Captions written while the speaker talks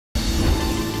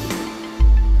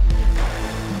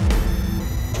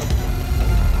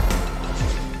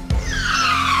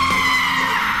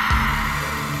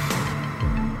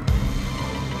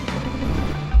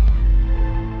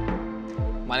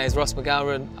name's Ross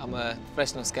McGowran. I'm a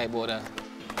professional skateboarder.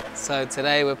 So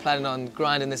today we're planning on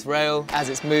grinding this rail as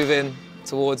it's moving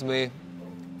towards me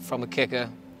from a kicker.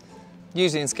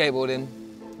 Usually in skateboarding,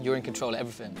 you're in control of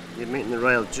everything. You're meeting the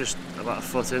rail just about a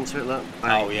foot into it, look.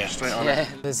 Oh yeah, straight on it.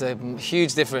 There's a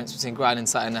huge difference between grinding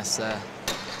something that's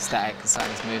static and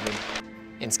something that's moving.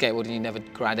 In skateboarding, you never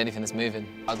grind anything that's moving.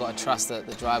 I've got to trust that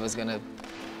the driver's going to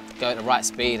go at the right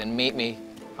speed and meet me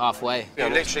halfway. You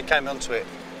literally came onto it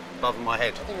above my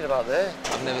head. Thinking about there.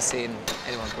 I've never seen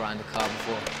anyone grind a car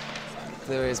before.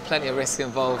 There is plenty of risk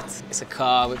involved. It's a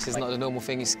car, which is not the normal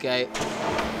thing you skate.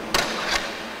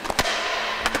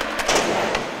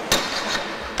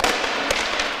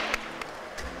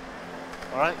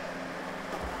 All right?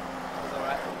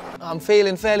 I'm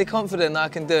feeling fairly confident that I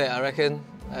can do it, I reckon.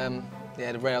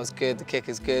 Yeah, the rail's good, the kick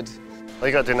is good. All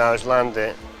you got to do now is land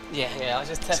it. Yeah, I was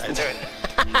just testing.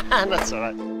 That's all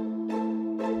right.